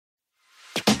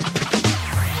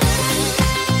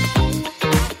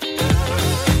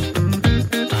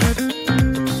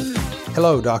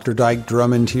Hello, Dr. Dyke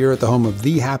Drummond here at the home of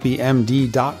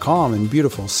thehappymd.com in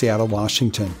beautiful Seattle,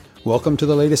 Washington. Welcome to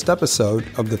the latest episode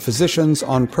of the Physicians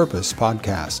on Purpose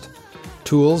podcast.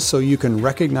 Tools so you can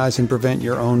recognize and prevent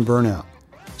your own burnout.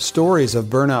 Stories of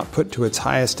burnout put to its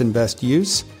highest and best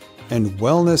use, and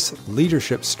wellness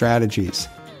leadership strategies.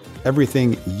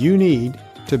 Everything you need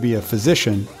to be a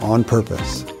physician on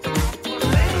purpose.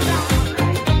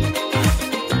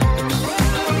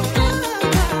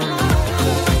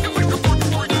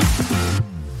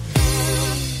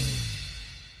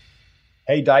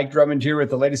 Hey, Dyke Drummond here with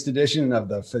the latest edition of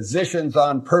the Physicians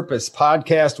on Purpose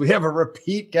podcast. We have a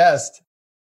repeat guest,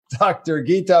 Dr.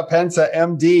 Geeta Pensa,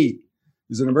 MD,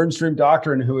 who's an emergency room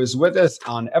doctor and who is with us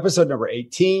on episode number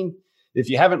 18. If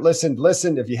you haven't listened,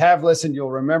 listen. If you have listened,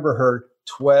 you'll remember her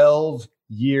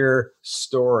 12-year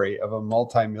story of a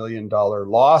multi-million-dollar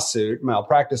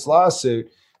malpractice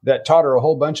lawsuit that taught her a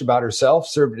whole bunch about herself,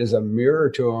 served as a mirror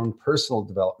to her own personal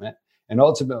development, and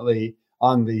ultimately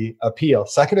on the appeal.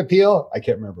 Second appeal? I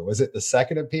can't remember. Was it the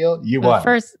second appeal? You won.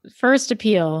 First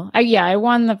appeal. I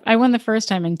won the first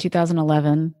time in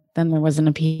 2011. Then there was an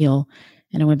appeal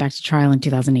and I went back to trial in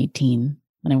 2018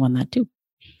 and I won that too.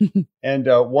 And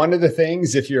one of the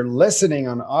things, if you're listening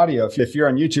on audio, if you're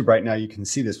on YouTube right now, you can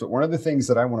see this. But one of the things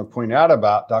that I want to point out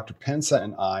about Dr. Pensa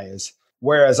and I is,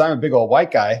 whereas I'm a big old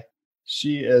white guy,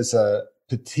 she is a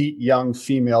petite young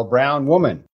female brown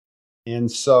woman.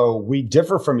 And so we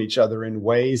differ from each other in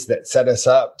ways that set us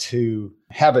up to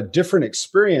have a different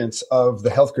experience of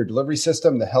the healthcare delivery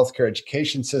system, the healthcare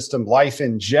education system, life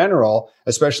in general,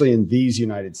 especially in these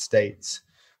United States.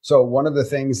 So one of the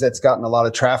things that's gotten a lot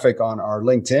of traffic on our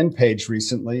LinkedIn page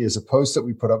recently is a post that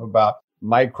we put up about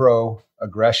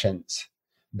microaggressions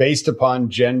based upon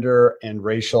gender and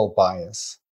racial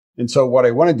bias. And so what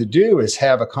I wanted to do is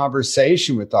have a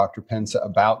conversation with Dr. Pensa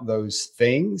about those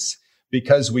things,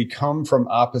 because we come from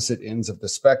opposite ends of the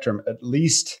spectrum, at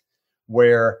least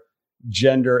where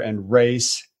gender and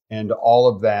race and all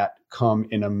of that come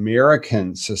in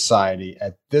American society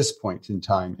at this point in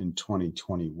time in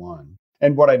 2021.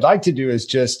 And what I'd like to do is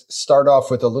just start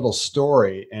off with a little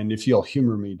story. And if you'll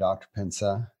humor me, Dr.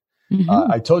 Pensa,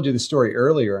 I told you the story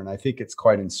earlier, and I think it's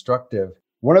quite instructive.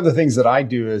 One of the things that I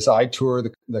do is I tour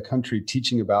the country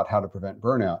teaching about how to prevent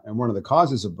burnout. And one of the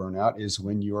causes of burnout is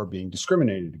when you are being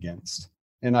discriminated against.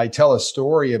 And I tell a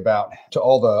story to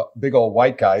all the big old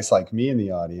white guys like me in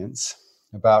the audience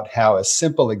about how a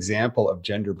simple example of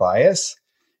gender bias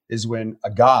is when a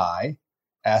guy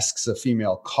asks a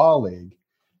female colleague,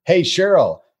 "Hey,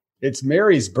 Cheryl, it's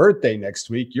Mary's birthday next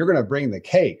week. You're going to bring the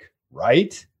cake,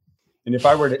 right?" And if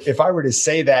I were to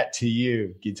say that to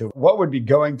you, Geeta, what would be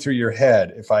going through your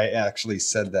head if I actually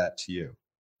said that to you?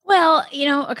 Well,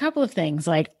 a couple of things.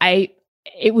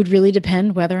 It would really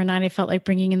depend whether or not I felt like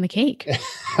bringing in the cake.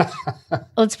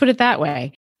 Let's put it that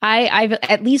way. I've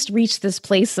at least reached this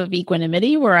place of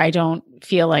equanimity where I don't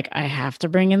feel like I have to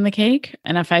bring in the cake.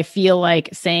 And if I feel like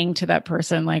saying to that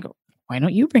person, like, "Why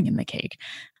don't you bring in the cake?"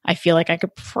 I feel like I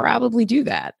could probably do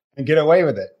that and get away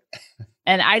with it.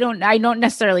 And I don't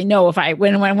necessarily know if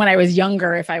when I was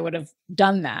younger, if I would have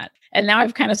done that. And now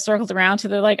I've kind of circled around to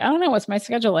I don't know, what's my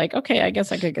schedule like? Okay, I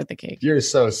guess I could get the cake. You're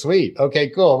so sweet. Okay,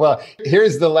 cool. Well,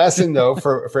 here's the lesson though,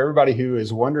 for everybody who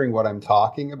is wondering what I'm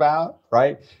talking about,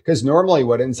 right? Because normally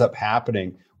what ends up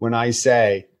happening when I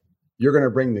say, "You're going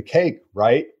to bring the cake,"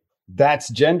 right?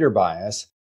 That's gender bias.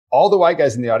 All the white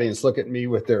guys in the audience look at me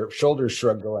with their shoulders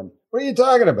shrugged going, "What are you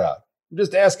talking about? I'm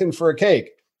just asking for a cake."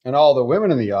 And all the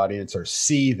women in the audience are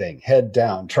seething, head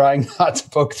down, trying not to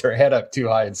poke their head up too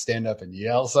high and stand up and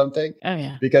yell something. Oh,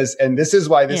 yeah. And this is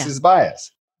why this is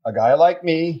bias. A guy like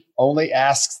me only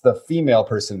asks the female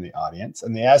person in the audience,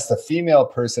 and they ask the female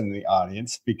person in the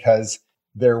audience because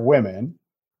they're women,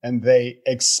 and they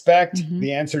expect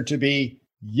the answer to be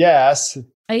yes.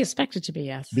 I expect it to be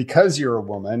yes. Because you're a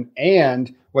woman.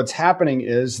 And what's happening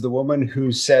is the woman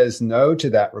who says no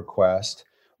to that request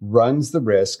runs the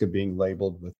risk of being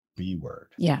labeled with B word.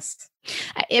 Yes.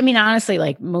 I mean, honestly,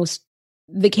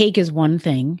 the cake is one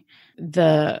thing.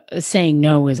 The saying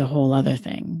no is a whole other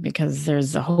thing, because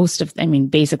there's a host of,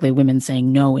 basically women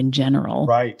saying no in general.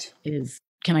 Right.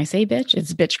 Can I say bitch?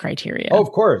 It's bitch criteria. Oh,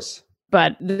 of course.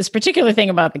 But this particular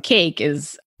thing about the cake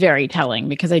is very telling,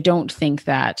 because I don't think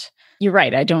that, you're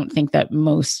right, I don't think that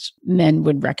most men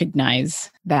would recognize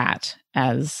that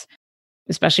as,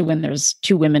 especially when there's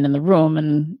 2 women in the room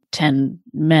and 10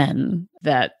 men,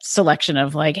 that selection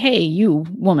of "Hey, you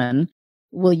woman,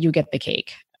 will you get the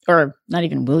cake?" Or not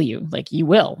even will you, you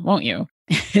will, won't you?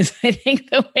 Is I think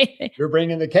the way you're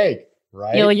bringing the cake,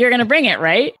 right? You're going to bring it,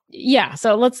 right? Yeah.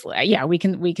 So we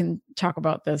can talk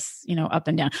about this, up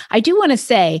and down. I do want to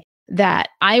say that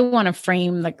I want to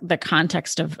frame the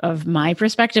context of my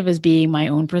perspective as being my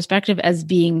own perspective, as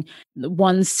being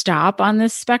one stop on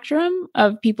this spectrum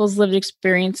of people's lived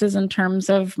experiences in terms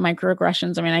of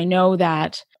microaggressions. I mean, I know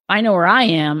where I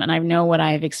am and I know what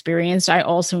I've experienced. I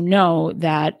also know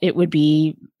that it would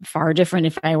be far different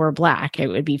if I were Black. It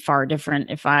would be far different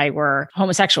if I were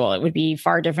homosexual. It would be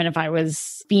far different if I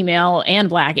was female and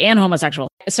Black and homosexual.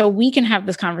 So we can have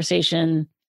this conversation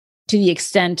to the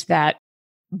extent that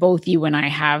both you and I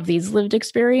have these lived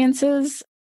experiences,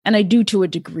 and I do to a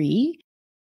degree.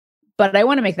 But I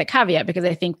want to make that caveat because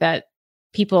I think that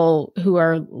people who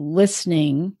are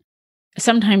listening,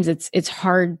 sometimes it's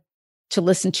hard to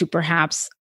listen to perhaps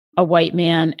a white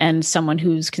man and someone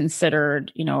who's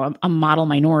considered, a model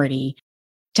minority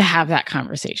to have that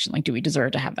conversation. Like, do we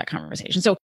deserve to have that conversation?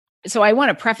 So I want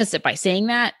to preface it by saying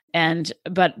that.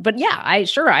 But yeah,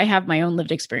 I have my own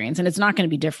lived experience, and it's not going to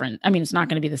be different. I mean, it's not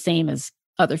going to be the same as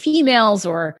other females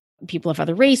or people of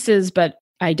other races, but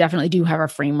I definitely do have a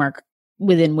framework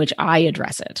within which I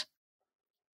address it.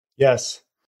 Yes.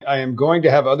 I am going to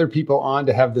have other people on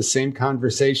to have the same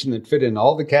conversation that fit in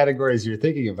all the categories you're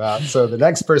thinking about. So the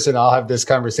next person I'll have this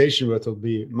conversation with will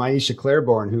be Maisha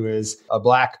Claiborne, who is a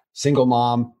Black single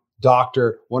mom,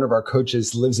 doctor. One of our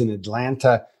coaches lives in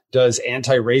Atlanta, does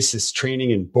anti-racist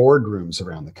training in boardrooms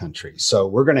around the country. So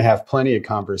we're going to have plenty of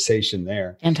conversation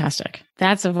there. Fantastic.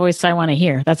 That's a voice I want to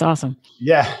hear. That's awesome.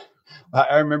 Yeah.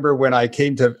 I remember when I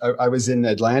was in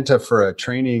Atlanta for a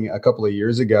training a couple of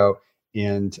years ago,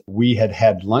 and we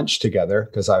had lunch together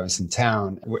because I was in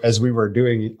town. As we were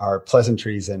doing our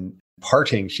pleasantries and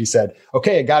parting, she said,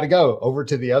 "Okay, I got to go over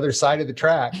to the other side of the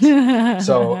tracks."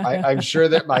 So I'm sure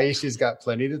that Maisha's got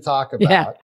plenty to talk about.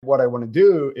 Yeah. What I want to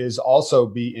do is also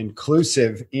be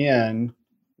inclusive in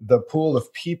the pool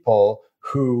of people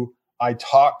who I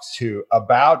talk to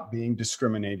about being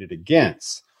discriminated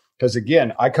against. Because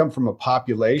again, I come from a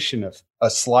population of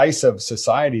a slice of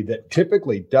society that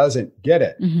typically doesn't get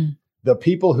it. Mm-hmm. The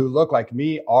people who look like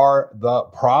me are the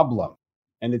problem.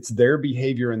 And it's their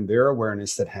behavior and their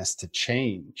awareness that has to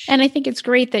change. And I think it's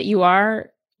great that you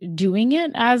are doing it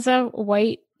as a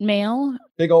white male.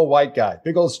 Big old white guy,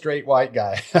 big old straight white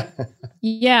guy.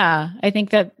 Yeah, I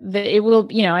think that it will,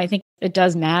 I think it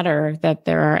does matter that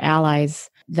there are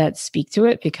allies that speak to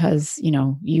it because,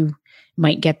 you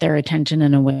might get their attention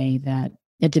in a way that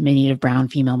a diminutive brown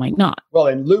female might not. Well,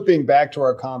 and looping back to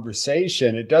our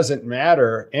conversation, it doesn't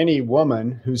matter any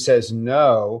woman who says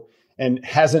no and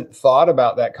hasn't thought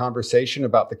about that conversation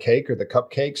about the cake or the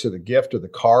cupcakes or the gift or the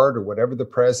card or whatever the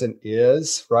present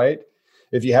is, right?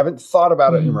 If you haven't thought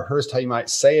about it and rehearsed how you might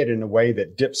say it in a way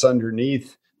that dips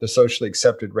underneath the socially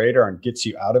accepted radar and gets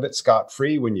you out of it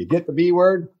scot-free, when you get the B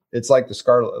word, it's like the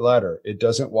scarlet letter. It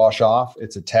doesn't wash off.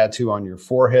 It's a tattoo on your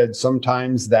forehead.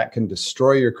 Sometimes that can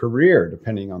destroy your career,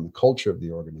 depending on the culture of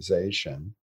the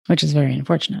organization. Which is very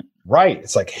unfortunate. Right.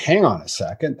 It's like, hang on a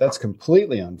second. That's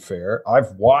completely unfair.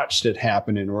 I've watched it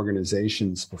happen in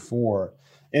organizations before.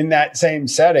 In that same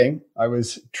setting, I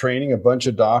was training a bunch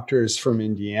of doctors from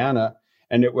Indiana,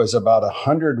 and it was about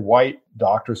 100 white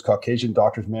doctors, Caucasian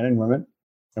doctors, men and women,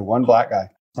 and one Black guy.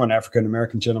 One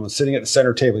African-American gentleman sitting at the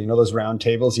center table. You know those round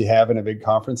tables you have in a big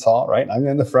conference hall, right? I'm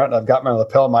in the front. I've got my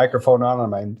lapel microphone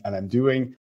on, and I'm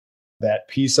doing that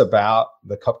piece about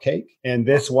the cupcake. And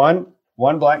this one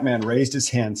Black man raised his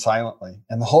hand silently,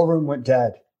 and the whole room went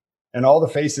dead. And all the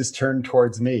faces turned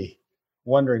towards me,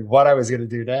 wondering what I was going to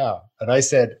do now. And I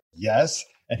said, yes.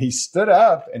 And he stood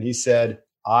up and he said,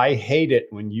 "I hate it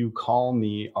when you call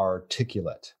me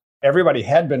articulate." Everybody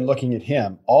had been looking at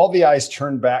him. All the eyes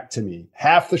turned back to me.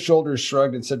 Half the shoulders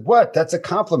shrugged and said, "What? That's a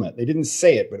compliment." They didn't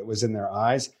say it, but it was in their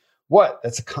eyes. "What?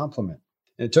 That's a compliment."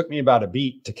 And it took me about a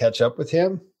beat to catch up with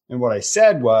him. And what I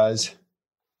said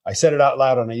it out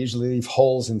loud, and I usually leave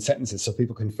holes in sentences so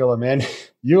people can fill them in.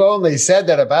 "You only said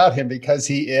that about him because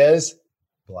he is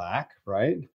Black,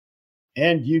 right?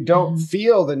 And you don't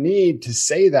feel the need to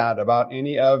say that about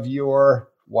any of your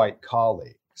white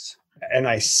colleagues." And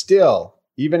I still,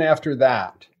 even after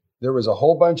that, there was a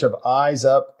whole bunch of eyes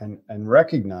up and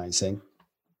recognizing,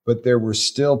 but there were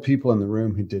still people in the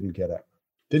room who didn't get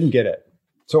it.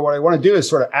 So what I want to do is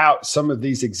sort of out some of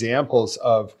these examples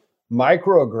of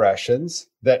microaggressions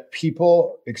that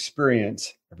people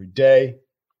experience every day,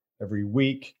 every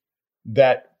week,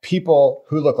 that people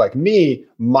who look like me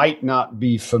might not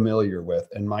be familiar with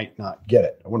and might not get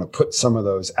it. I want to put some of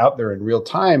those out there in real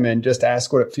time and just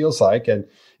ask what it feels like. And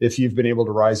if you've been able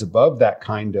to rise above that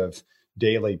kind of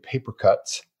daily paper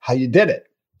cuts, how you did it,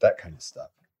 that kind of stuff.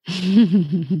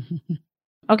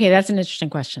 Okay, that's an interesting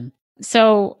question.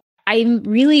 So I'm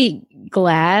really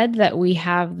glad that we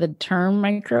have the term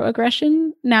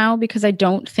microaggression now, because I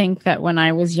don't think that when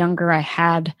I was younger, I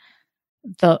had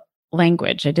the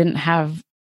language. I didn't have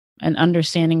an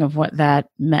understanding of what that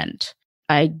meant.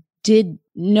 I did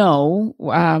know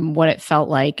what it felt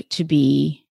like to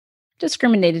be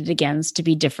discriminated against, to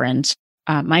be different.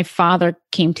 My father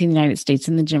came to the United States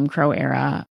in the Jim Crow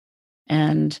era,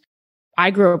 and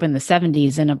I grew up in the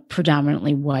 70s in a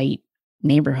predominantly white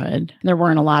neighborhood. There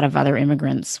weren't a lot of other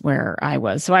immigrants where I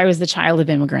was. So I was the child of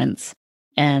immigrants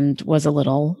and was a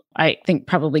little, I think,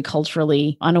 probably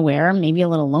culturally unaware, maybe a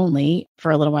little lonely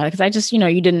for a little while. Because I just,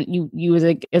 you as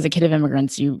a kid of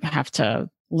immigrants, you have to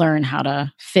learn how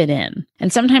to fit in.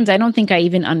 And sometimes I don't think I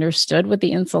even understood what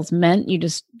the insults meant. You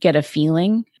just get a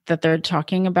feeling that they're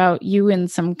talking about you in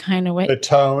some kind of way. The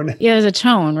tone. Yeah, there's a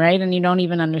tone, right? And you don't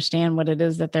even understand what it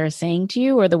is that they're saying to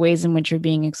you or the ways in which you're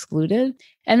being excluded.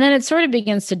 And then it sort of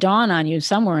begins to dawn on you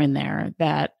somewhere in there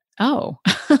that, oh,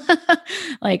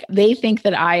 like they think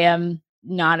that I am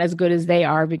not as good as they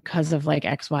are because of like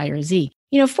X, Y, or Z.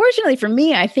 Fortunately for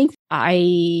me, I think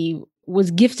I was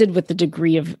gifted with the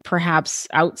degree of perhaps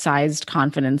outsized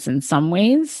confidence in some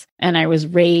ways. And I was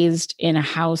raised in a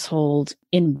household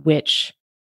in which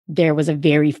there was a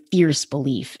very fierce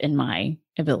belief in my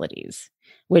abilities,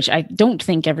 which I don't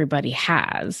think everybody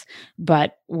has,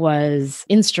 but was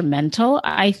instrumental,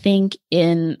 I think,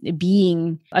 in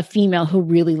being a female who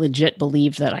really legit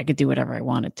believed that I could do whatever I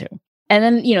wanted to. And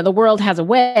then, the world has a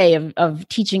way of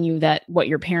teaching you that what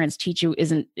your parents teach you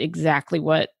isn't exactly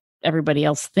what everybody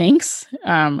else thinks.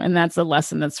 And that's a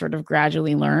lesson that's sort of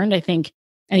gradually learned. I think,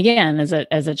 again, as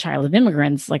a child of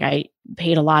immigrants, like I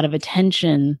paid a lot of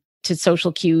attention to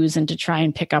social cues and to try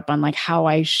and pick up on like how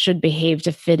I should behave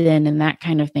to fit in and that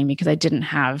kind of thing, because I didn't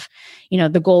have,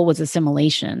 the goal was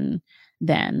assimilation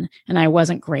then, and I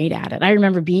wasn't great at it. I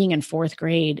remember being in fourth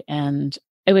grade, and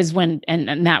it was when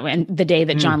the day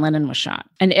that John Lennon was shot,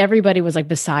 and everybody was like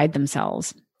beside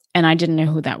themselves, and I didn't know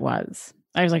who that was.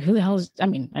 I was like, who the hell is, I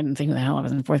didn't think who the hell I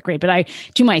was in fourth grade, but I,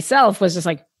 to myself, was just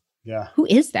like, yeah, who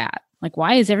is that? Like,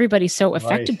 why is everybody so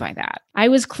affected by that? I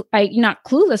was not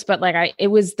clueless, but like it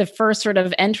was the first sort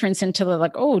of entrance into the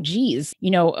like, oh, geez,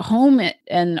 home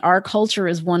and our culture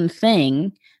is one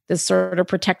thing, this sort of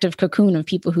protective cocoon of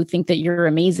people who think that you're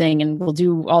amazing and will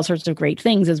do all sorts of great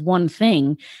things is one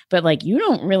thing, but like you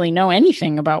don't really know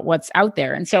anything about what's out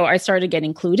there. And so I started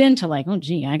getting clued into like, oh,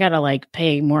 gee, I got to like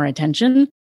pay more attention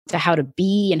to how to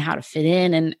be and how to fit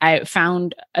in. And I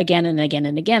found again and again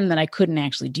and again that I couldn't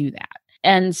actually do that.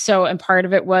 And part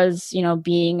of it was,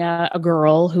 being a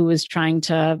girl who was trying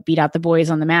to beat out the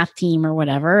boys on the math team or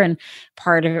whatever. And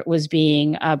part of it was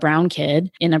being a brown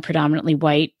kid in a predominantly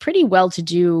white, pretty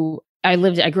well-to-do. I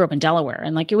grew up in Delaware,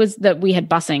 and like it was that we had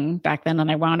busing back then,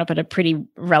 and I wound up at a pretty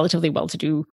relatively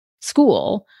well-to-do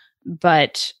school.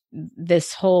 But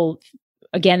this whole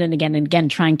again and again and again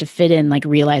trying to fit in, like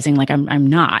realizing like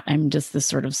I'm just this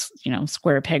sort of,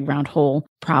 square peg round hole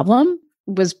problem,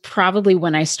 was probably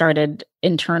when I started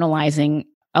internalizing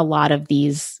a lot of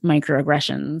these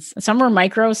microaggressions. Some were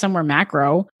micro, some were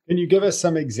macro. Can you give us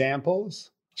some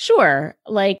examples? Sure.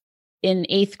 Like in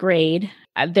 8th grade,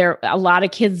 a lot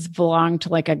of kids belonged to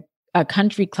like a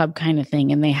country club kind of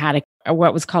thing. And they had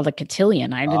what was called a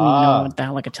cotillion. I didn't even know what the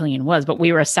hell a cotillion was, but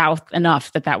we were South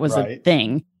enough that was a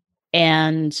thing.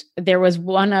 And there was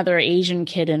one other Asian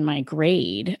kid in my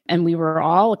grade, and we were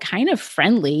all kind of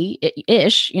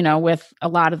friendly-ish, with a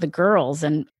lot of the girls,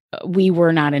 and we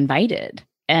were not invited.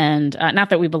 And not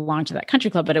that we belonged to that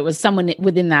country club, but it was someone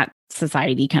within that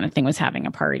society kind of thing was having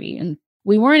a party, and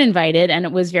we weren't invited. And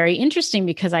it was very interesting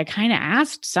because I kind of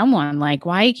asked someone like,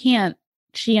 why can't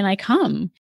she and I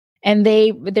come? And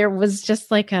there was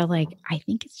just I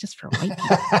think it's just for white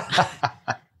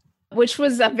people. Which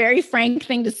was a very frank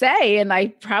thing to say. And I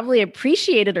probably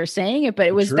appreciated her saying it, but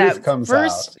it was that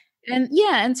first. Out. And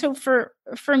yeah. And so for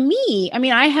me,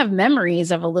 I have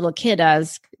memories of a little kid,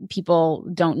 as people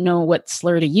don't know what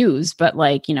slur to use, but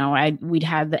we'd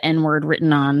had the N-word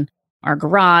written on our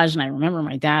garage. And I remember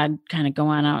my dad kind of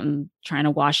going out and trying to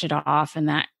wash it off and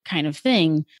that kind of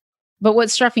thing. But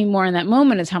what struck me more in that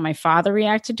moment is how my father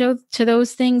reacted to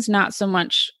those things. Not so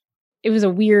much. It was a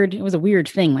weird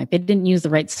thing. Like they didn't use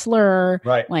the right slur.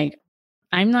 Right. Like,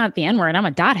 I'm not the N-word. I'm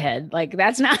a dothead. Like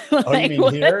that's not like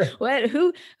what,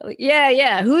 who,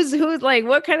 yeah. Who's like,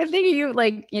 what kind of thing are you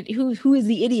like, who is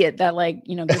the idiot that like,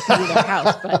 gets to their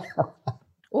house? But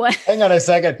what? Hang on a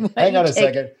second.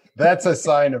 That's a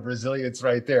sign of resilience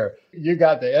right there. You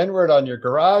got the N-word on your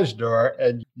garage door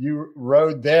and you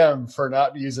rode them for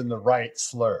not using the right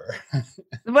slur.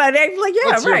 But I'm like,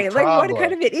 yeah, right. Like what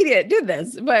kind of an idiot did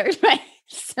this? But right.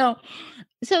 So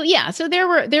so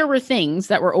there were things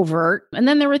that were overt, and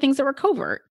then there were things that were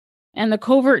covert. And the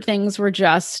covert things were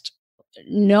just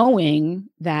knowing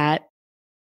that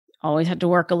always had to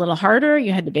work a little harder,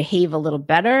 you had to behave a little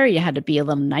better, you had to be a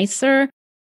little nicer.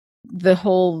 The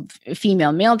whole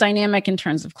female male dynamic in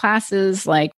terms of classes,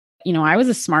 like, I was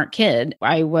a smart kid.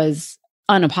 I was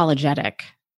unapologetic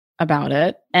about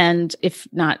it, and if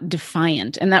not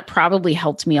defiant. And that probably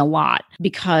helped me a lot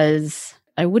because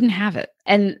I wouldn't have it.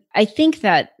 And I think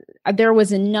that there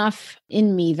was enough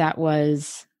in me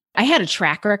I had a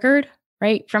track record,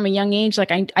 right? From a young age.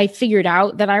 Like I figured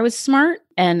out that I was smart,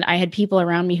 and I had people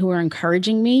around me who were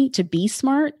encouraging me to be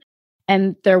smart.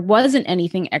 And there wasn't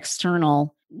anything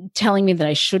external telling me that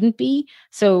I shouldn't be.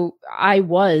 So I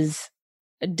was,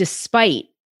 despite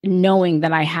knowing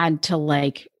that I had to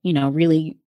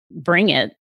really bring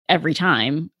it every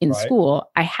time in school,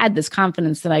 I had this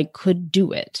confidence that I could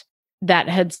do it. That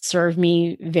had served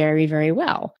me very, very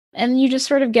well. And you just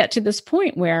sort of get to this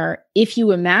point where if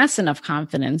you amass enough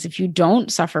confidence, if you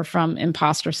don't suffer from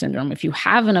imposter syndrome, if you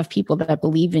have enough people that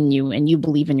believe in you and you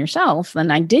believe in yourself,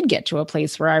 then I did get to a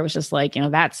place where I was just like,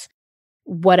 that's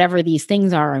whatever these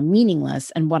things are meaningless.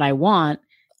 And what I want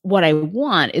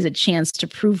is a chance to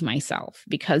prove myself.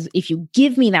 Because if you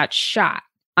give me that shot,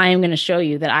 I am going to show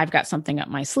you that I've got something up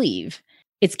my sleeve.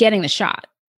 It's getting the shot.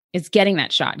 It's getting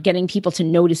that shot. Getting people to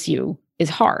notice you is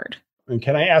hard. And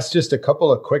can I ask just a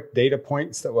couple of quick data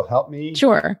points that will help me?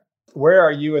 Sure. Where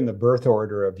are you in the birth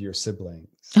order of your siblings?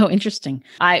 Oh, interesting.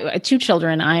 I 2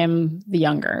 children. I am the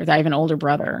younger. I have an older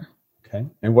brother. Okay.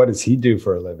 And what does he do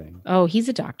for a living? Oh, he's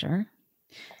a doctor.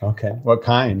 Okay. What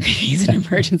kind? He's an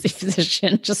emergency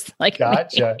physician, just like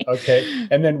Gotcha. me. Okay.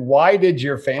 And then why did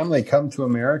your family come to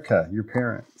America, your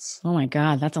parents? Oh my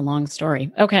God, that's a long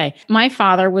story. Okay. My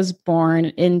father was born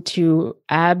into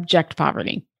abject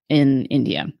poverty in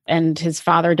India, and his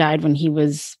father died when he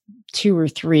was 2 or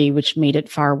 3, which made it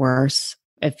far worse.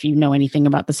 If you know anything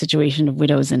about the situation of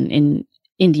widows in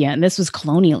India, and this was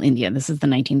colonial India, this is the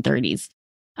 1930s.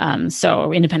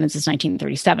 So independence is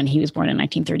 1937. He was born in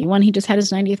 1931. He just had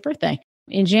his 90th birthday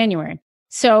in January.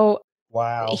 So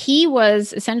wow, he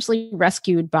was essentially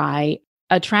rescued by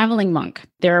a traveling monk.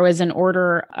 There was an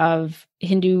order of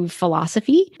Hindu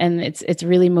philosophy, and it's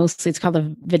really mostly, it's called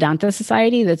the Vedanta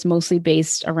Society, that's mostly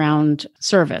based around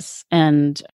service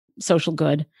and social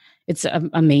good. It's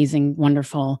amazing,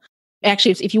 wonderful.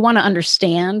 Actually, if you want to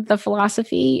understand the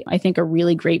philosophy, I think a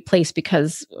really great place,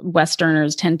 because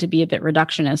Westerners tend to be a bit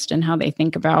reductionist in how they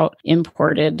think about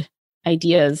imported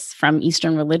ideas from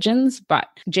Eastern religions. But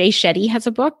Jay Shetty has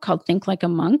a book called Think Like a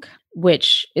Monk,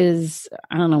 which is,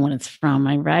 I don't know when it's from.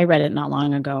 I read it not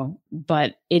long ago,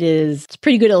 but it's a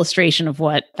pretty good illustration of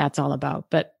what that's all about.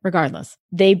 But regardless,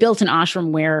 they built an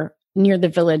ashram near the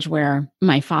village where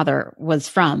my father was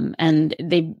from. And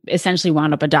they essentially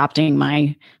wound up adopting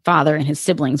my father and his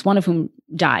siblings, one of whom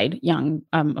died young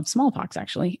of smallpox,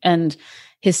 actually. And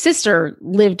his sister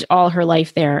lived all her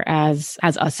life there as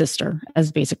a sister,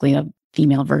 as basically a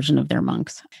female version of their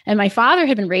monks. And my father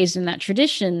had been raised in that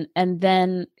tradition. And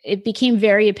then it became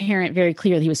very apparent, very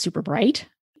clear that he was super bright.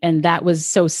 And that was,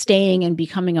 so staying and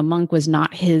becoming a monk was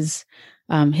not his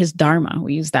dharma.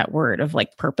 We use that word of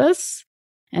like purpose.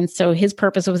 And so his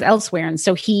purpose was elsewhere. And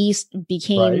so he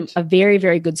became a very,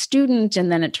 very good student.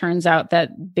 And then it turns out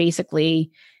that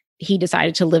basically he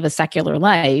decided to live a secular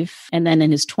life. And then in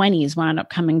his 20s, wound up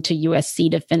coming to USC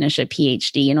to finish a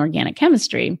PhD in organic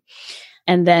chemistry.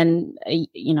 And then, I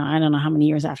don't know how many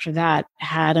years after that,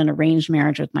 had an arranged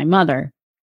marriage with my mother.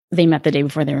 They met the day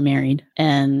before they were married,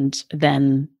 and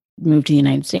then moved to the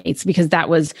United States,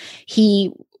 because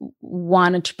he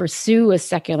wanted to pursue a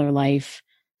secular life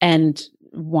and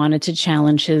wanted to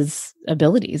challenge his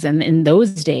abilities. And in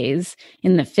those days,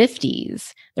 in the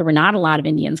 50s, there were not a lot of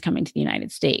Indians coming to the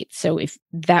United States. So if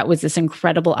that was this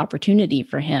incredible opportunity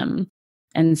for him.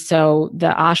 And so the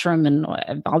ashram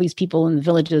and all these people in the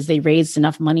villages, they raised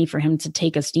enough money for him to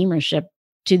take a steamer ship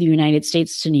to the United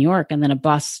States to New York, and then a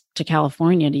bus to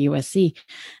California to USC.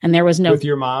 And there was no— With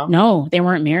your mom? No, they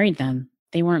weren't married then.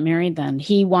 He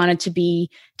wanted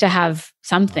to have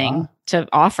something to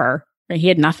offer. He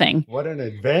had nothing. What an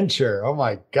adventure. Oh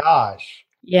my gosh.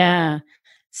 Yeah.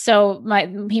 So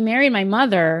he married my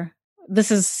mother.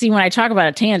 When I talk about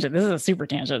a tangent, this is a super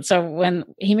tangent. So when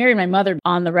he married my mother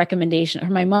on the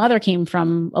recommendation, my mother came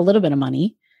from a little bit of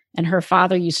money, and her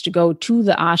father used to go to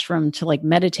the ashram to like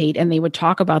meditate, and they would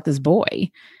talk about this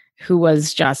boy who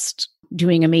was just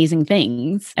doing amazing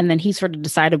things. And then he sort of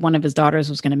decided one of his daughters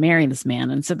was going to marry this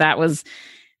man. And so that was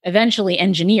eventually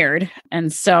engineered.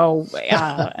 And so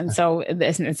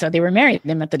they were married.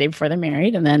 They met the day before they're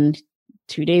married. And then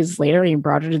 2 days later, he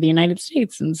brought her to the United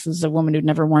States. And this is a woman who'd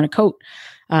never worn a coat.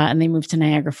 And they moved to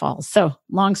Niagara Falls. So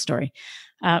long story.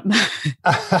 But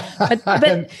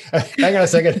hang on a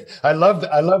second. I love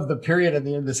the period and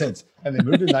the end of the sentence. And they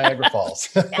moved to Niagara Falls.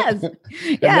 Yes.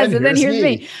 And then here's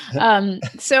me.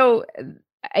 So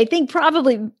I think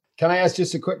probably. Can I ask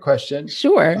just a quick question?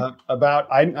 Sure.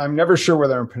 About, I'm never sure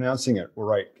whether I'm pronouncing it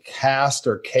right. Caste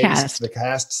or caste, the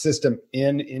caste system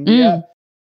in India.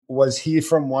 Was he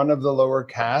from one of the lower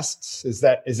castes? Is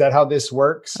that how this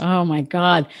works? Oh my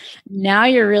God. Now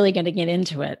you're really going to get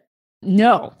into it.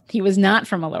 No, he was not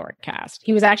from a lower caste.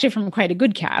 He was actually from quite a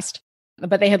good caste,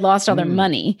 but they had lost all their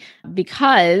money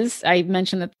because I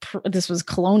mentioned that this was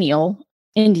colonial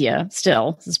India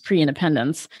still. This is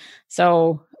pre-independence.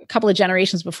 So a couple of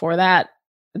generations before that,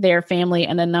 their family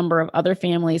and a number of other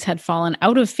families had fallen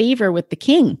out of favor with the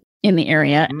king in the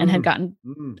area and had gotten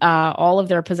all of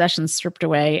their possessions stripped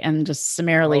away and just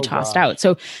summarily tossed out.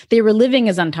 So they were living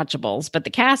as untouchables, but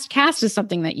the caste is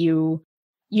something that you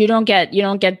hang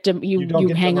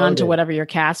on to whatever your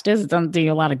caste is. It doesn't do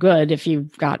you a lot of good if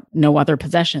you've got no other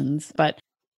possessions. But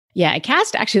yeah, a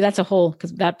caste, actually, that's a whole,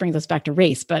 because that brings us back to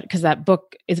race, but because that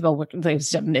book, Isabel Wickens,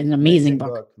 was an amazing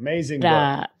book. Amazing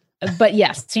book. But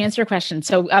yes, to answer your question,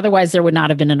 so otherwise there would not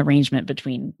have been an arrangement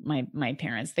between my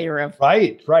parents. They were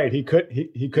right. He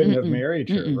couldn't have married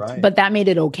her, right? But that made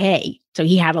it okay. So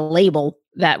he had a label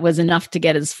that was enough to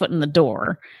get his foot in the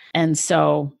door, and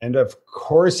of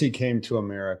course he came to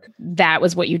America. That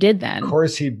was what you did then. Of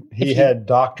course he had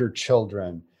doctor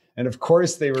children. And of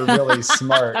course they were really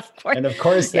smart. And of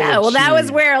course they achieved. That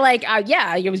was where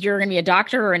you're going to be a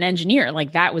doctor or an engineer.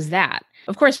 Like that was that.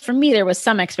 Of course, for me, there was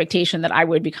some expectation that I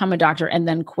would become a doctor and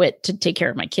then quit to take care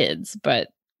of my kids, but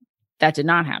that did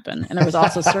not happen. And there was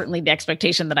also certainly the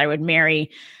expectation that I would marry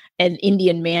an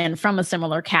Indian man from a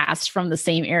similar caste from the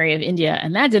same area of India.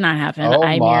 And that did not happen.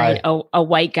 I married a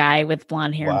white guy with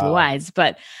blonde hair and blue eyes,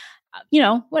 but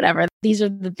whatever. These are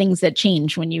the things that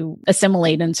change when you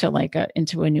assimilate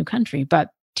into a new country.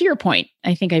 But to your point,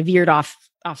 I think I veered off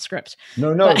script.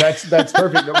 No, that's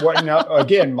perfect. Now,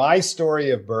 again, my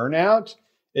story of burnout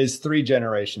is 3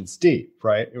 generations deep,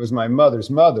 right? It was my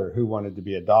mother's mother who wanted to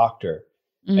be a doctor.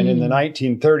 And in the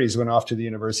 1930s, went off to the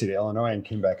University of Illinois and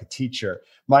came back a teacher.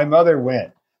 My mother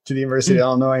went to the University of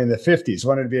Illinois in the 50s,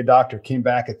 wanted to be a doctor, came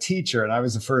back a teacher. And I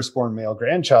was the firstborn male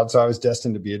grandchild. So I was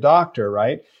destined to be a doctor,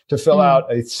 right? To fill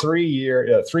out a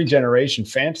 3-generation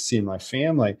fantasy in my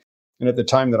family. And at the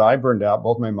time that I burned out,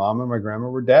 both my mom and my grandma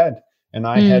were dead. And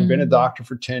I had been a doctor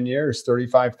for 10 years,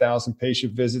 35,000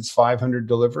 patient visits, 500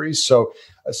 deliveries. So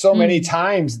many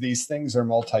times these things are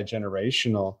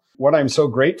multi-generational. What I'm so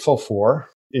grateful for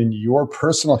in your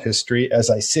personal history,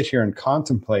 as I sit here and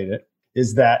contemplate it,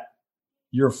 is that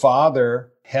your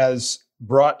father has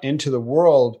brought into the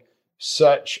world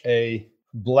such a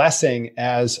blessing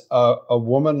as a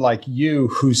woman like you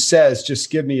who says,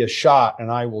 just give me a shot and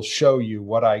I will show you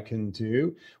what I can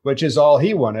do, which is all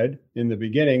he wanted in the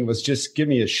beginning, was just give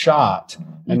me a shot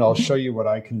and I'll show you what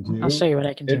I can do. I'll show you what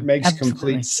I can do. It makes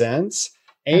complete sense.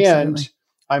 And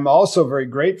I'm also very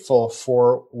grateful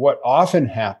for what often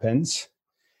happens,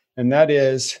 and that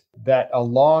is that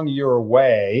along your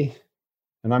way,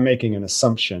 and I'm making an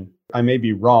assumption, I may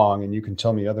be wrong and you can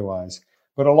tell me otherwise,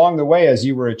 but along the way, as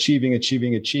you were achieving,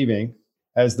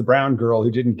 as the brown girl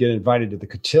who didn't get invited to the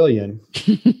cotillion,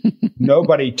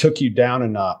 nobody took you down a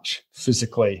notch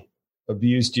physically,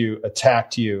 abused you,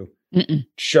 attacked you,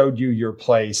 showed you your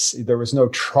place. There was no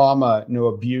trauma, no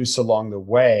abuse along the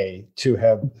way to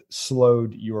have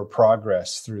slowed your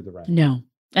progress through the ranks. No.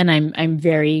 And I'm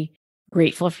very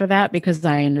grateful for that, because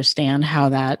I understand how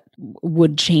that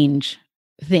would change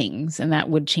things and that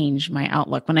would change my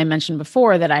outlook. When I mentioned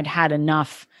before that I'd had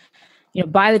enough,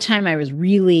 by the time I was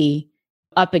really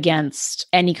up against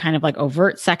any kind of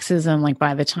overt sexism,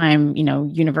 by the time,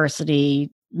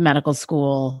 university, medical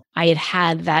school, I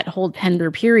had that whole tender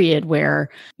period where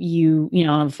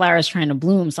the flower is trying to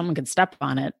bloom, someone could step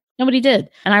on it. Nobody did.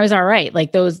 And I was all right. The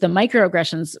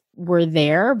microaggressions were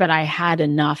there, but I had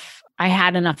enough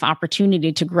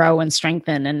opportunity to grow and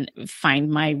strengthen and find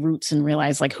my roots and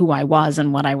realize who I was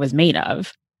and what I was made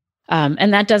of.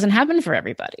 And that doesn't happen for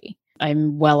everybody.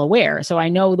 I'm well aware. So I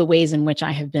know the ways in which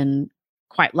I have been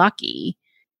quite lucky.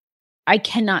 I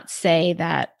cannot say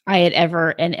that I had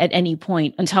ever, and at any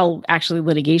point, until actually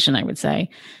litigation, I would say,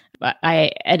 but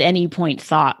I at any point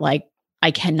thought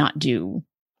I cannot do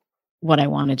what I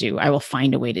want to do. I will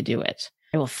find a way to do it.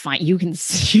 You can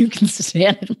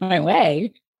stand in my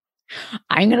way.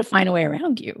 I'm going to find a way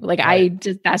around you. Right.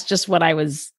 That's just what I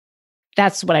was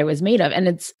that's what I was made of. And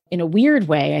it's in a weird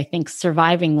way, I think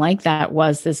surviving like that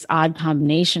was this odd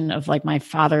combination of like my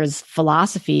father's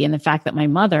philosophy and the fact that my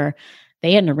mother,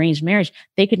 they had an arranged marriage.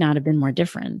 They could not have been more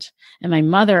different. And my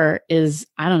mother is,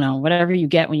 I don't know, whatever you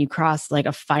get when you cross like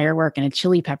a firework and a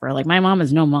chili pepper. Like my mom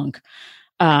is no monk.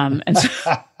 And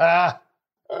so,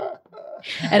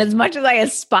 and as much as I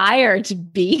aspire to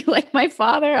be like my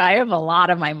father, I have a lot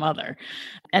of my mother.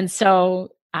 And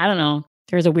so I don't know,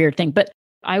 there's a weird thing, but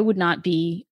I would not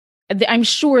be, I'm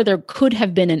sure there could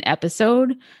have been an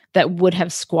episode that would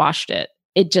have squashed it.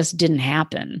 It just didn't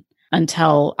happen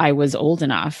until I was old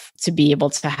enough to be able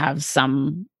to have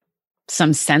some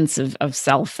sense of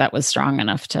self that was strong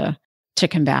enough to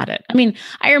combat it. I mean,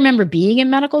 I remember being in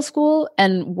medical school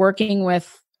and working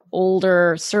with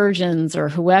older surgeons or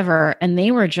whoever, and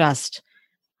they were just,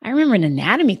 I remember in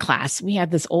anatomy class, we had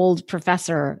this old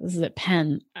professor, this is at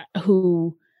Penn,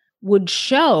 who would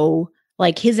show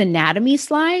like his anatomy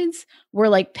slides were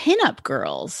like pinup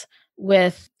girls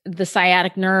with the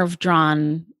sciatic nerve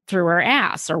drawn through her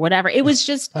ass or whatever. It was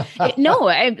just,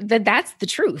 that's the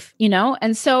truth, you know?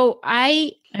 And so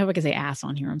I hope I can say ass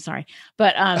on here. I'm sorry.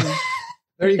 But,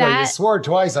 there you go. You swore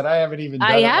twice and I haven't even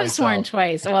done it have myself. Sworn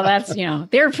twice. Well, that's,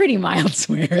 they're pretty mild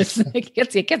swears.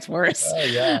 It gets worse. Oh,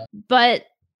 yeah. But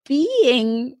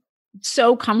being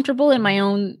so comfortable in my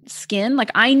own skin,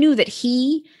 like I knew that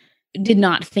he did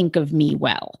not think of me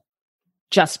well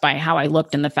just by how I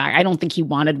looked and the fact I don't think he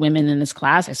wanted women in his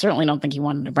class. I certainly don't think he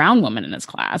wanted a brown woman in his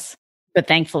class. But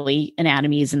thankfully,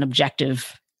 anatomy is an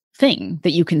objective thing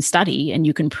that you can study and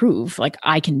you can prove like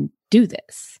I can do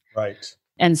this. Right.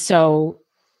 And so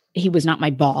he was not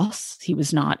my boss. He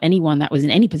was not anyone that was in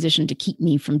any position to keep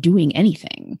me from doing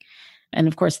anything. And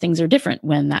of course, things are different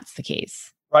when that's the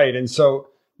case. Right. And so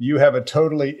you have a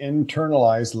totally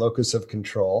internalized locus of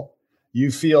control. You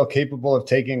feel capable of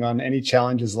taking on any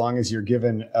challenge as long as you're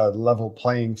given a level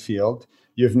playing field.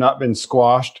 You've not been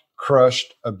squashed,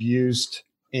 crushed, abused,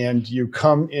 and you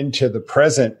come into the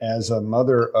present as a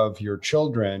mother of your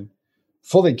children,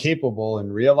 fully capable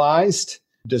and realized,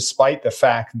 despite the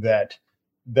fact that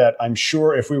I'm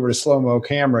sure if we were to slow-mo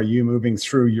camera you moving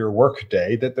through your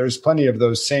workday, that there's plenty of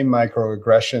those same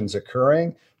microaggressions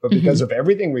occurring. But because of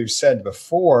everything we've said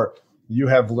before, you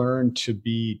have learned to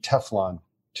be Teflon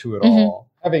to it all.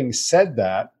 Having said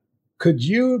that, could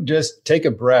you just take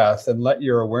a breath and let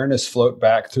your awareness float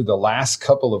back through the last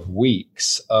couple of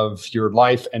weeks of your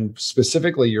life and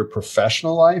specifically your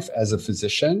professional life as a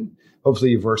physician?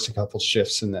 Hopefully you've worked a couple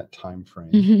shifts in that time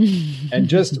frame. And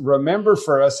just remember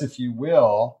for us, if you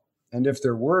will, and if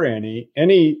there were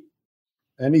anything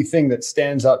that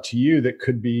stands out to you that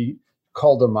could be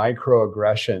called a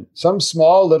microaggression, some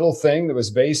small little thing that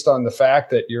was based on the fact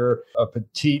that you're a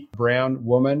petite brown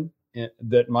woman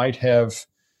that might have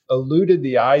eluded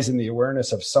the eyes and the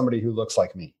awareness of somebody who looks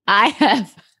like me. I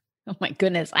have. Oh my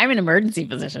goodness. I'm an emergency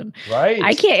physician.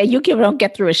 Right. You don't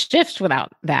get through a shift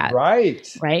without that. Right.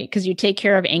 Right. Because you take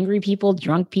care of angry people,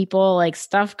 drunk people, like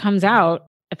stuff comes out.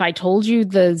 If I told you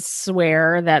the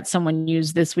swear that someone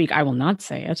used this week, I will not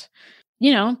say it.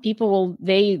 People will,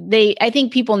 I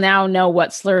think people now know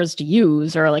what slurs to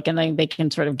use or like, and they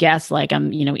can sort of guess like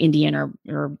I'm, Indian or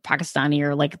Pakistani,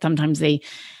 or like sometimes they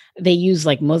use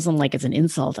like Muslim, like it's an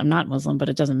insult. I'm not Muslim, but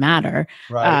it doesn't matter.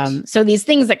 Right. So these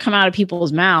things that come out of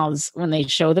people's mouths when they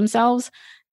show themselves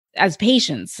as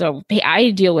patients. So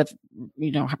I deal with,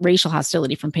 racial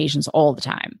hostility from patients all the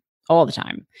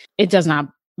time. It does not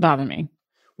bother me.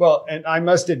 Well, and I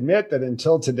must admit that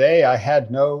until today, I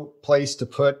had no place to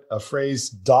put a phrase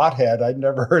 "dot head." I'd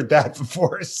never heard that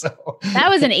before. So that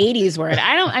was an 80s word.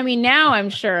 Now I'm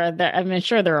sure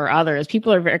there are others.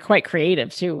 People are quite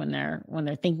creative too when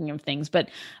they're thinking of things. But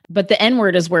the N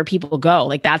word is where people go.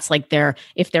 Like that's like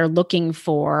if they're looking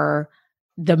for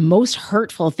the most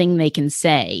hurtful thing they can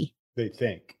say, they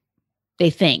think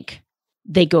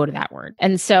they go to that word.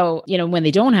 And so, when they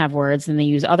don't have words, then they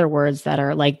use other words that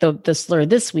are like the slur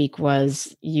this week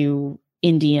was you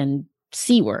Indian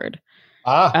C word.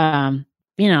 And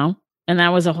that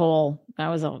was a whole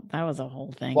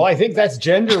thing. Well, I think that's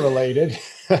gender related.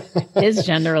 It is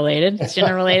gender related. It's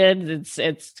gender related.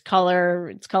 It's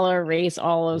color, race,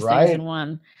 all those things in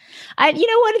one.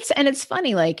 It's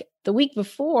funny, like the week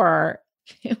before,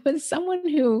 it was someone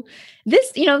who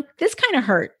this kind of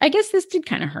hurt. I guess this did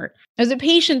kind of hurt. It was a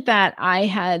patient that I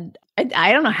had,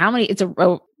 I don't know how many, it's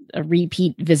a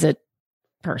repeat visit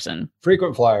person.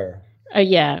 Frequent flyer.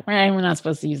 Yeah. We're not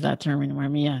supposed to use that term anymore. I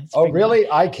mean, yeah. Oh, really?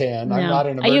 I can. No. I'm not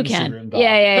an emergency room doc.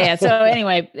 Yeah. So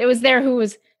anyway, it was there who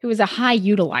was a high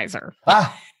utilizer.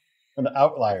 An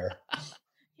outlier.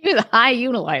 He was a high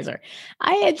utilizer.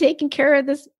 I had taken care of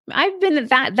this. I've been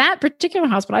at that particular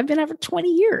hospital. I've been there for 20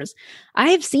 years. I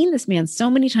have seen this man so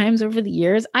many times over the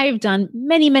years. I have done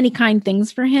many, many kind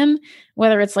things for him,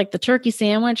 whether it's like the turkey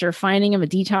sandwich or finding him a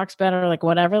detox bed or like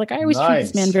whatever. Like I always treat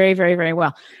this man very, very, very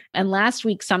well. And last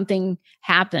week something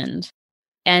happened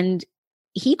and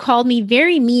he called me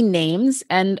very mean names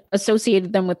and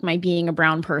associated them with my being a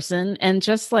brown person. And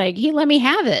just like, he let me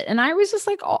have it. And I was just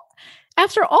like, oh,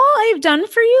 after all I've done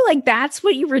for you, like that's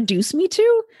what you reduce me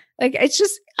to? Like, it's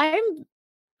just, I'm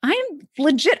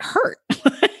legit hurt.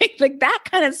 Like that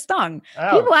kind of stung.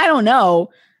 Ouch. People I don't know,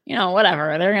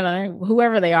 whatever. They're going to,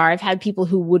 whoever they are. I've had people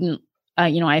who wouldn't,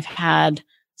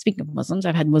 speaking of Muslims,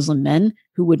 I've had Muslim men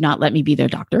who would not let me be their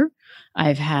doctor.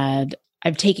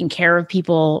 I've taken care of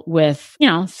people with,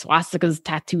 swastikas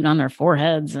tattooed on their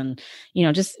foreheads and,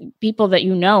 just people that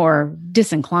are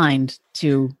disinclined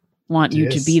to want you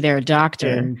to be their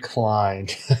doctor.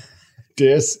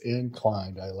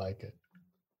 Disinclined. I like it.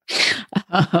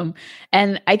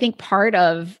 And I think part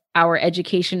of our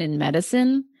education in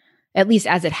medicine, at least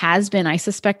as it has been, I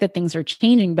suspect that things are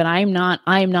changing, but I am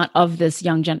not of this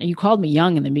young gen. You called me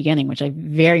young in the beginning, which I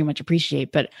very much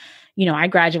appreciate, but I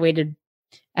graduated,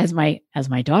 as my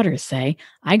daughters say,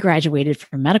 I graduated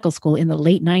from medical school in the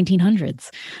late 1900s.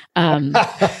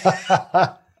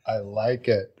 I like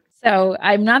it. So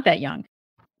I'm not that young,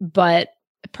 but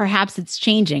perhaps it's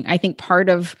changing. I think part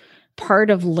of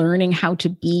learning how to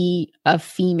be a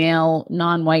female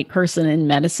non-white person in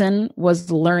medicine was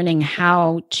learning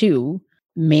how to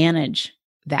manage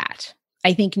that.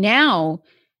 I think now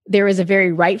there is a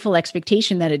very rightful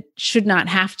expectation that it should not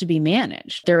have to be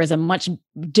managed. There is a much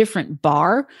different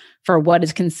bar for what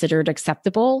is considered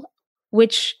acceptable,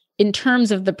 which in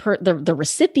terms of the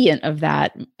recipient of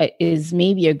that is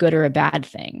maybe a good or a bad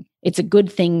thing. It's a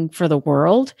good thing for the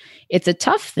world. It's a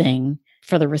tough thing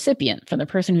for the recipient, for the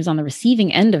person who's on the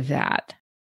receiving end of that.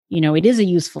 It is a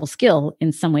useful skill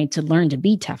in some way to learn to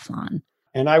be Teflon.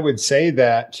 And I would say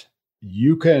that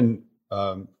you can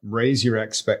raise your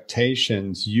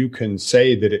expectations. You can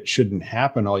say that it shouldn't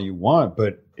happen all you want,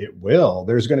 but it will.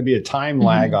 There's going to be a time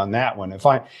lag on that one.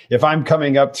 If I'm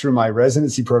coming up through my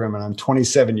residency program and I'm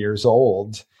 27 years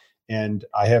old and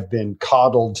I have been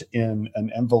coddled in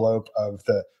an envelope of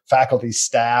the faculty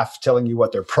staff telling you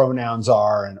what their pronouns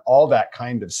are and all that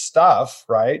kind of stuff,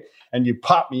 right? And you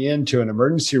pop me into an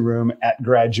emergency room at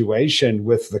graduation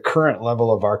with the current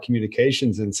level of our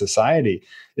communications in society,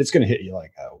 it's going to hit you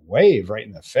like a wave right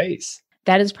in the face.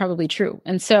 That is probably true.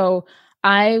 And so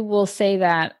I will say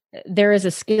that there is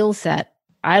a skill set.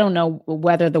 I don't know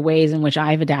whether the ways in which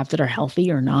I've adapted are healthy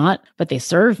or not, but they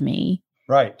serve me.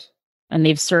 Right. And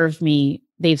they've served me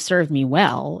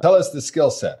well. Tell us the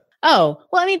skill set. Oh,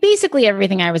 well, I mean, basically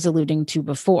everything I was alluding to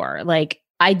before. Like,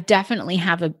 I definitely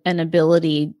have an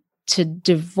ability to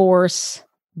divorce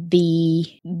the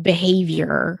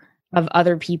behavior of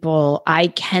other people. I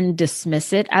can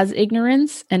dismiss it as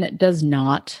ignorance, and it does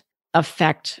not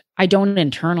I don't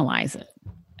internalize it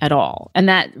at all. And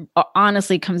that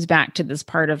honestly comes back to this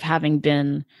part of having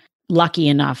been lucky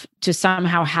enough to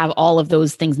somehow have all of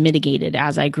those things mitigated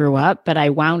as I grew up. But I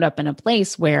wound up in a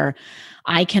place where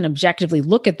I can objectively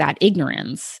look at that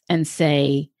ignorance and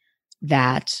say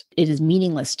that it is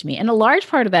meaningless to me. And a large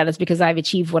part of that is because I've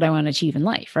achieved what I want to achieve in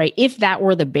life, right? If that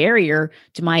were the barrier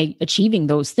to my achieving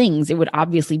those things, it would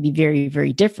obviously be very,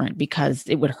 very different because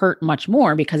it would hurt much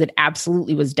more because it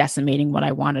absolutely was decimating what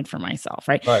I wanted for myself,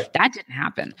 right? That didn't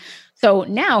happen. So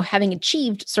now, having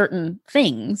achieved certain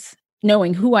things,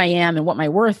 knowing who I am and what my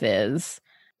worth is,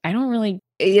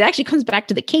 it actually comes back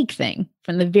to the cake thing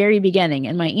from the very beginning.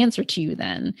 And my answer to you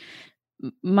then,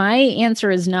 my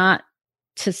answer is not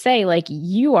to say like,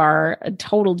 you are a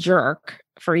total jerk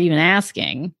for even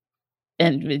asking.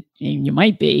 And you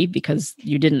might be because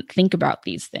you didn't think about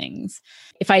these things.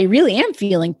 If I really am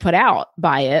feeling put out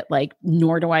by it, like,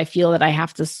 nor do I feel that I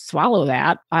have to swallow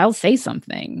that, I'll say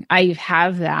something. I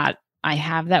have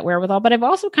that wherewithal, but I've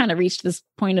also kind of reached this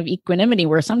point of equanimity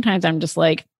where sometimes I'm just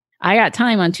like, I got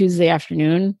time on Tuesday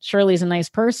afternoon. Shirley's a nice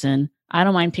person. I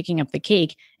don't mind picking up the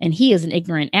cake. And he is an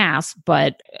ignorant ass,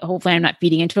 but hopefully I'm not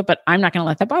feeding into it, but I'm not going to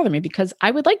let that bother me because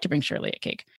I would like to bring Shirley a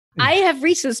cake. I have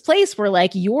reached this place where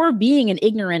like, you're being an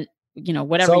ignorant,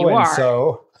 whatever you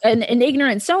are, an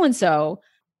ignorant so-and-so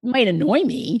might annoy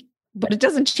me, but it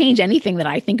doesn't change anything that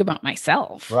I think about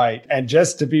myself. Right. And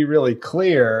just to be really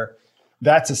clear,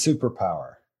 that's a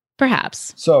superpower.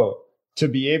 Perhaps. So to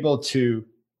be able to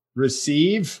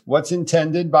receive what's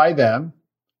intended by them,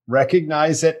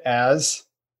 recognize it as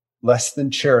less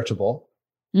than charitable,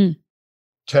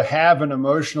 to have an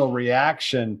emotional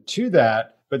reaction to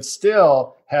that, but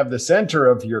still have the center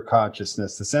of your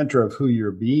consciousness, the center of who you're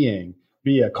being,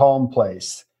 be a calm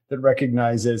place that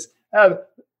recognizes,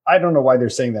 I don't know why they're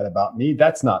saying that about me.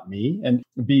 That's not me. And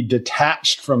be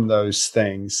detached from those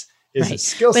things is a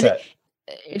skill set.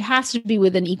 It has to be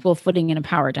with an equal footing in a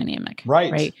power dynamic.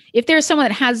 Right. If there's someone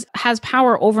that has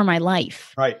power over my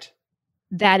life,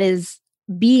 that is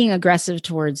being aggressive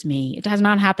towards me. It has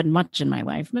not happened much in my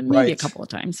life, but maybe a couple of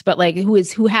times, but like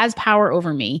who has power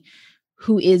over me,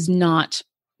 does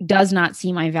not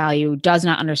see my value, does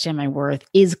not understand my worth,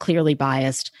 is clearly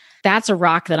biased. That's a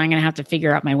rock that I'm going to have to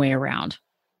figure out my way around.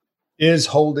 Is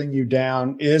holding you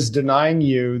down, is denying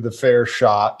you the fair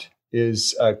shot,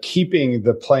 is keeping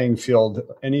the playing field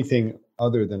anything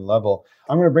other than level.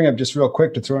 I'm going to bring up just real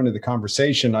quick to throw into the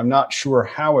conversation. I'm not sure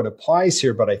how it applies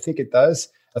here, but I think it does.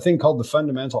 A thing called the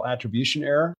fundamental attribution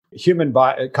error. Human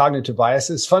cognitive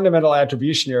biases. Fundamental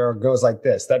attribution error goes like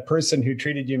this. That person who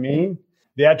treated you mean,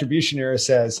 the attribution error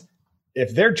says,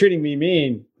 if they're treating me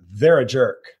mean, they're a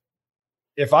jerk.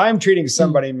 If I'm treating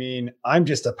somebody mean, I'm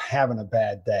just having a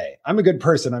bad day. I'm a good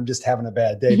person. I'm just having a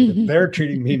bad day. But if they're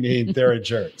treating me mean, they're a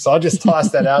jerk. So I'll just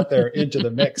toss that out there into the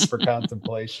mix for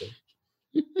contemplation.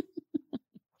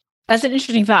 That's an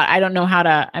interesting thought.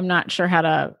 I'm not sure how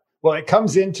to. Well, it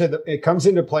comes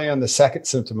into play on the second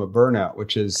symptom of burnout,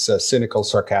 which is cynical,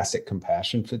 sarcastic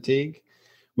compassion fatigue.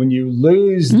 When you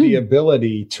lose the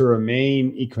ability to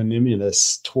remain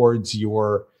equanimous towards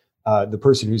the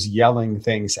person who's yelling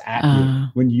things at you,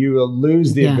 when you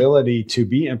lose the ability to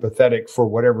be empathetic for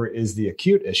whatever is the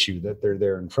acute issue that they're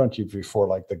there in front of you for,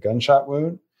 like the gunshot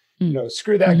wound,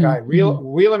 screw that guy,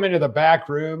 wheel him into the back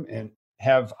room and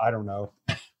have, I don't know,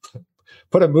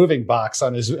 put a moving box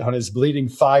on his bleeding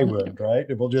thigh wound, right?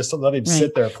 And we'll just let him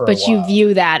sit there for a while. But you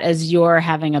view that as you're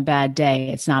having a bad day.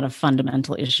 It's not a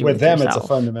fundamental issue with them. Yourself. It's a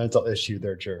fundamental issue.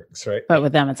 They're jerks, right? But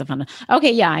with them, it's a fundamental.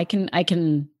 Okay, yeah, I can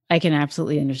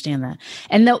absolutely understand that.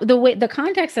 And the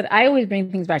context that I always bring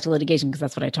things back to litigation, because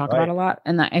that's what I talk about a lot.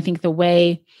 And I think the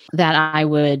way that I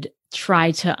would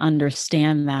try to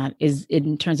understand that is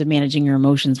in terms of managing your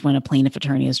emotions when a plaintiff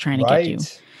attorney is trying to get you.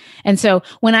 And so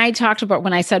when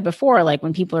I said before, like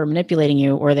when people are manipulating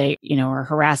you or they, are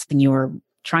harassing you or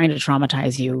trying to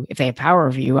traumatize you, if they have power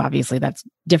over you, obviously that's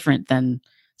different than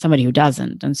somebody who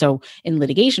doesn't. And so in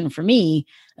litigation for me,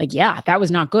 that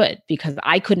was not good because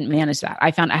I couldn't manage that.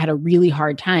 I found I had a really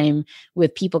hard time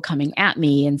with people coming at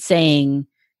me and saying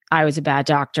I was a bad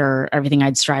doctor, everything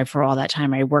I'd strived for all that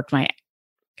time.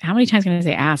 How many times can I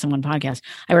say ass in one podcast?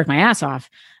 I worked my ass off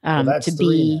to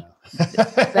be.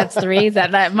 That's three.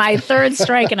 That my third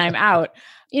strike and I'm out.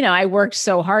 I worked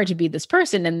so hard to be this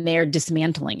person and they're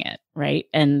dismantling it. Right.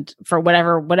 And for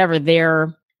whatever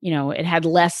they're, it had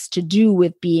less to do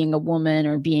with being a woman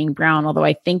or being brown, although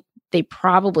I think they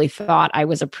probably thought I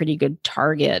was a pretty good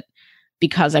target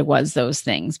because I was those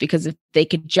things, because if they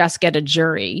could just get a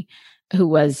jury who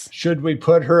was. Should we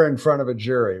put her in front of a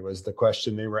jury was the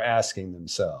question they were asking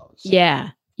themselves. Yeah.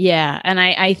 Yeah. And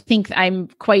I think I'm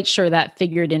quite sure that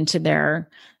figured into their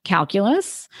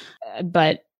calculus,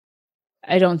 but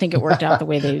I don't think it worked out the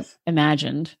way they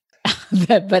imagined.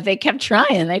 but they kept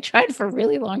trying. They tried for a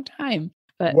really long time.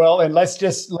 But and let's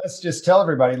just tell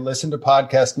everybody, listen to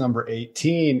podcast number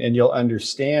 18 and you'll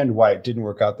understand why it didn't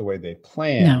work out the way they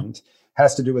planned. No.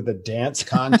 Has to do with the dance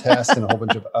contest and a whole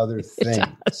bunch of other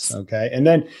things. Okay. And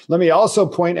then let me also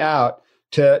point out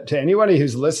to anybody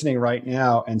who's listening right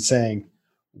now and saying,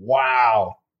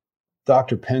 wow,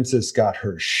 Dr. Pence's got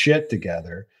her shit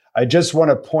together. I just want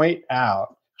to point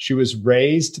out she was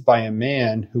raised by a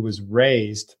man who was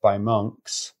raised by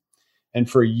monks. And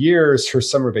for years, her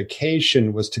summer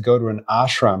vacation was to go to an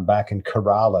ashram back in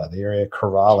Kerala, the area of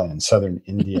Kerala in southern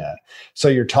India. So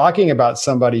you're talking about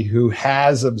somebody who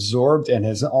has absorbed and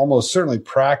has almost certainly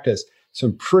practiced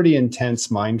some pretty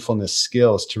intense mindfulness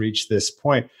skills to reach this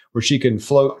point where she can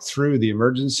float through the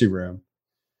emergency room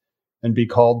and be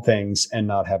called things and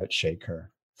not have it shake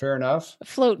her. Fair enough?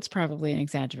 Float's probably an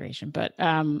exaggeration, but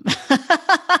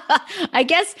I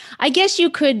guess you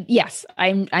could. Yes,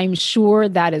 I'm sure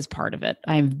that is part of it.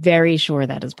 I'm very sure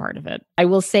that is part of it. I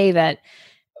will say that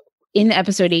in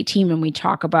episode 18, when we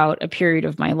talk about a period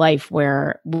of my life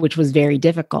which was very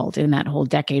difficult in that whole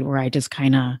decade where I just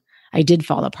I did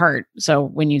fall apart. So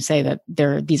when you say that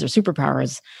these are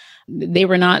superpowers, they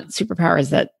were not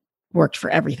superpowers that worked for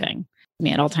everything. I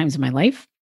mean, at all times in my life.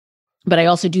 But I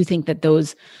also do think that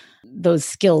those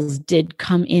skills did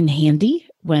come in handy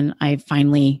when I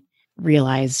finally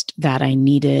realized that I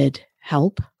needed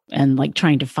help and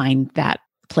trying to find that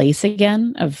place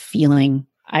again of feeling,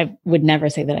 I would never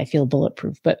say that I feel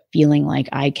bulletproof, but feeling like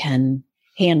I can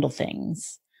handle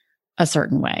things a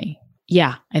certain way,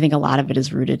 yeah, I think a lot of it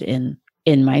is rooted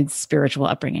in my spiritual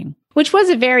upbringing, which was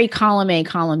a very column A,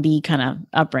 column B kind of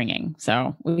upbringing.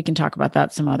 So we can talk about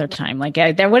that some other time. Like,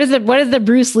 what is the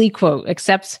Bruce Lee quote? I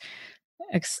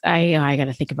got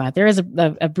to think about it. There is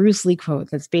a Bruce Lee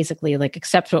quote that's basically like,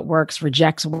 accept what works,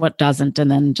 reject what doesn't, and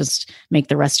then just make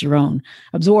the rest your own.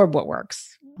 Absorb what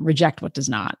works, reject what does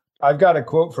not. I've got a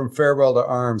quote from Farewell to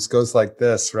Arms, goes like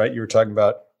this, right? You were talking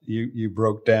about you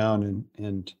broke down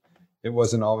and it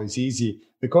wasn't always easy.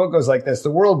 The quote goes like this: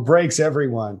 the world breaks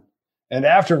everyone, and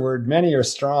afterward many are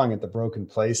strong at the broken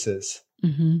places.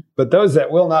 Mm-hmm. But those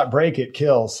that will not break it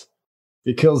kills.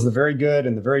 It kills the very good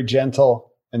and the very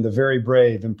gentle and the very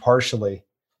brave impartially.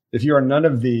 If you are none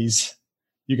of these,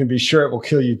 you can be sure it will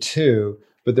kill you too,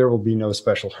 but there will be no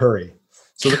special hurry.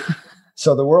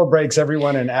 So the world breaks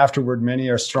everyone, and afterward many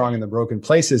are strong in the broken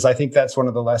places. I think that's one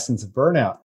of the lessons of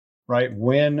burnout, right?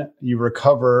 When you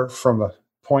recover from a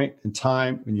point in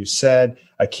time when you said,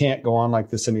 I can't go on like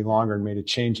this any longer, and made a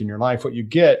change in your life, what you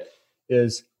get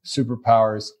is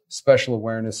superpowers, special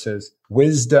awarenesses,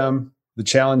 wisdom. The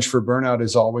challenge for burnout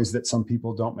is always that some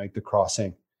people don't make the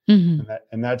crossing. Mm-hmm.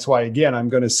 And that's why, again, I'm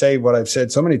going to say what I've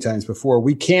said so many times before.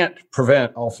 We can't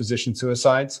prevent all physician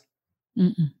suicides,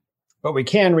 but we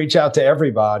can reach out to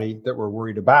everybody that we're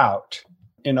worried about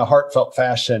in a heartfelt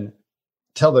fashion,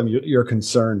 tell them you're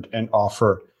concerned, and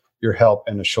offer your help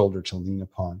and a shoulder to lean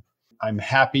upon. I'm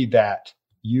happy that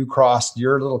you crossed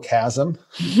your little chasm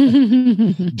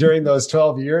during those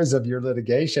 12 years of your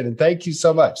litigation. And thank you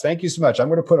so much. Thank you so much. I'm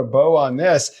going to put a bow on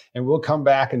this, and we'll come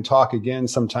back and talk again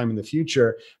sometime in the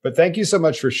future. But thank you so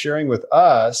much for sharing with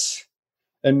us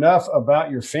enough about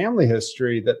your family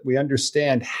history that we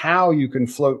understand how you can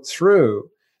float through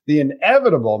the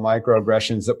inevitable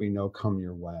microaggressions that we know come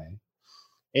your way.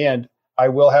 And I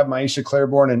will have Maisha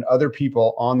Claiborne and other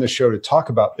people on the show to talk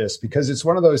about this, because it's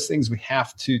one of those things we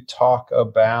have to talk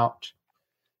about.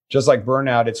 Just like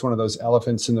burnout, it's one of those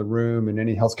elephants in the room in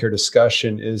any healthcare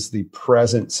discussion is the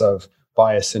presence of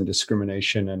bias and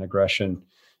discrimination and aggression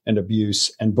and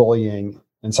abuse and bullying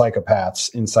and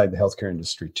psychopaths inside the healthcare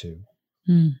industry too.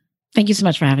 Thank you so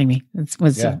much for having me. It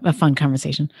was a fun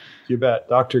conversation. You bet.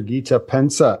 Dr. Geeta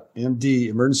Pensa, MD,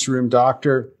 emergency room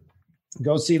doctor.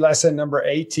 Go see lesson number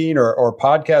 18 or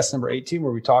podcast number 18,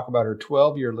 where we talk about her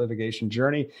 12-year litigation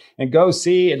journey. And go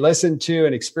see and listen to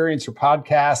and experience her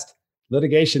podcast,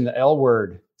 Litigation, the L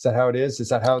Word. Is that how it is? Is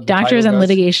that how Doctors and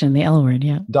Litigation, the L Word,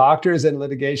 yeah. Doctors and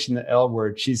Litigation, the L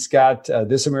Word. She's got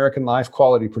This American Life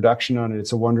quality production on it.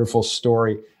 It's a wonderful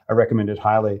story. I recommend it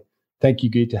highly. Thank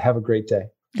you, Geeta. Have a great day.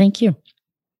 Thank you.